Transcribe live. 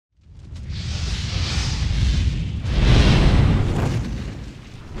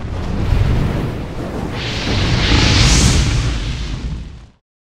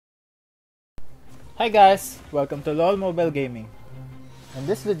Hi guys! Welcome to LOL Mobile Gaming. In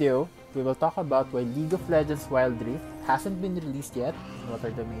this video, we will talk about why League of Legends Wild Rift hasn't been released yet and what are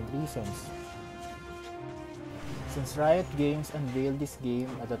the main reasons. Since Riot Games unveiled this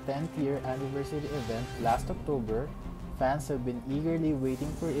game at the 10th year anniversary event last October, fans have been eagerly waiting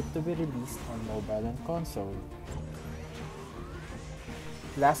for it to be released on mobile and console.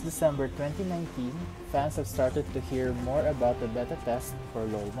 Last December 2019, fans have started to hear more about the beta test for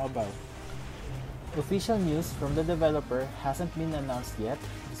LOL Mobile. Official news from the developer hasn't been announced yet.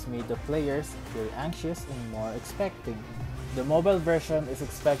 This made the players feel anxious and more expecting. The mobile version is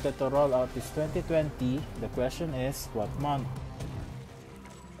expected to roll out this 2020. The question is, what month?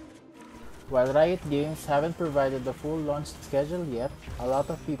 While Riot Games haven't provided the full launch schedule yet, a lot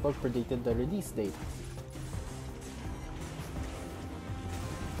of people predicted the release date.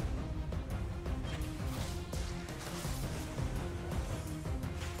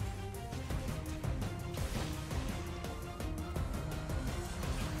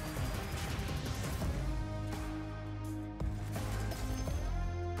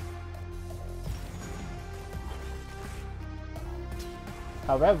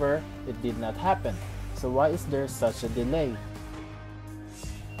 However, it did not happen. So why is there such a delay?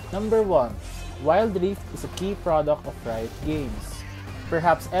 Number 1. Wild Rift is a key product of Riot Games.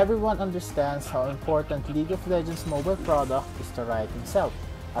 Perhaps everyone understands how important League of Legends mobile product is to Riot himself,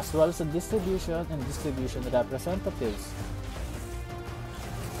 as well as the distribution and distribution representatives.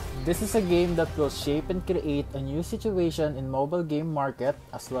 This is a game that will shape and create a new situation in mobile game market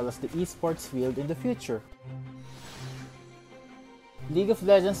as well as the esports field in the future. League of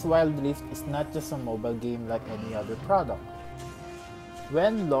Legends Wild Rift is not just a mobile game like any other product.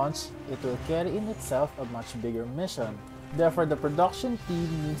 When launched, it will carry in itself a much bigger mission. Therefore, the production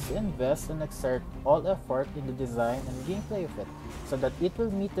team needs to invest and exert all effort in the design and gameplay of it, so that it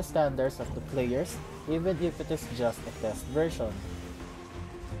will meet the standards of the players, even if it is just a test version.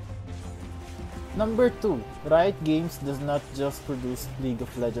 Number 2. Riot Games does not just produce League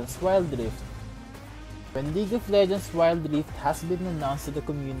of Legends Wild Rift. When League of Legends Wild Rift has been announced to the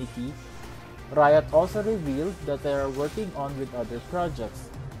community, Riot also revealed that they are working on with other projects.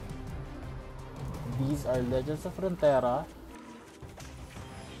 These are Legends of Frontera,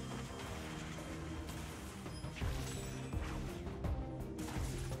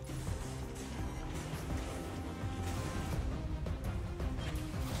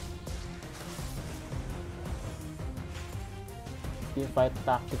 Teamfight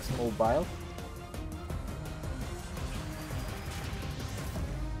Tactics Mobile,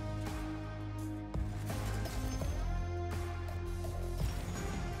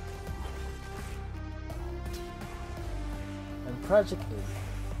 and Project A.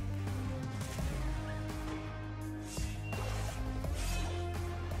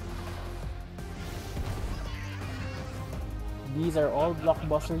 These are all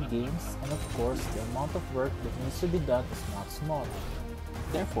blockbuster games, and of course, the amount of work that needs to be done is not small.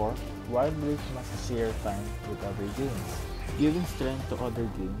 Therefore, Wild Rift must share time with other games. Giving strength to other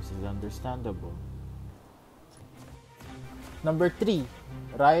games is understandable. Number 3.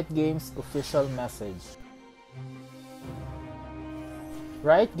 Riot Games official message.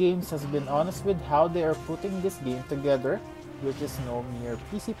 Riot Games has been honest with how they are putting this game together, which is no mere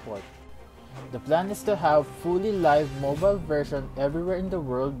PC port. The plan is to have fully live mobile version everywhere in the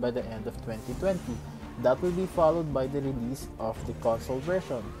world by the end of 2020. That will be followed by the release of the console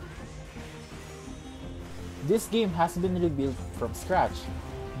version. This game has been rebuilt from scratch.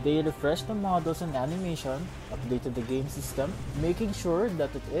 They refreshed the models and animation, updated the game system, making sure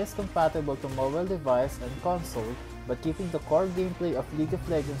that it is compatible to mobile device and console, but keeping the core gameplay of League of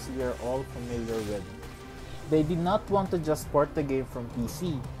Legends we are all familiar with. They did not want to just port the game from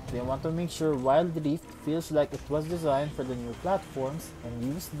PC. They want to make sure Wild Rift feels like it was designed for the new platforms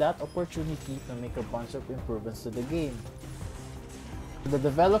and use that opportunity to make a bunch of improvements to the game. The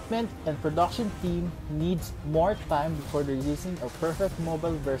development and production team needs more time before releasing a perfect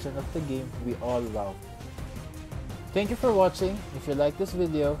mobile version of the game we all love. Thank you for watching. If you like this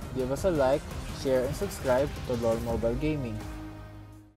video, give us a like, share and subscribe to LOL Mobile Gaming.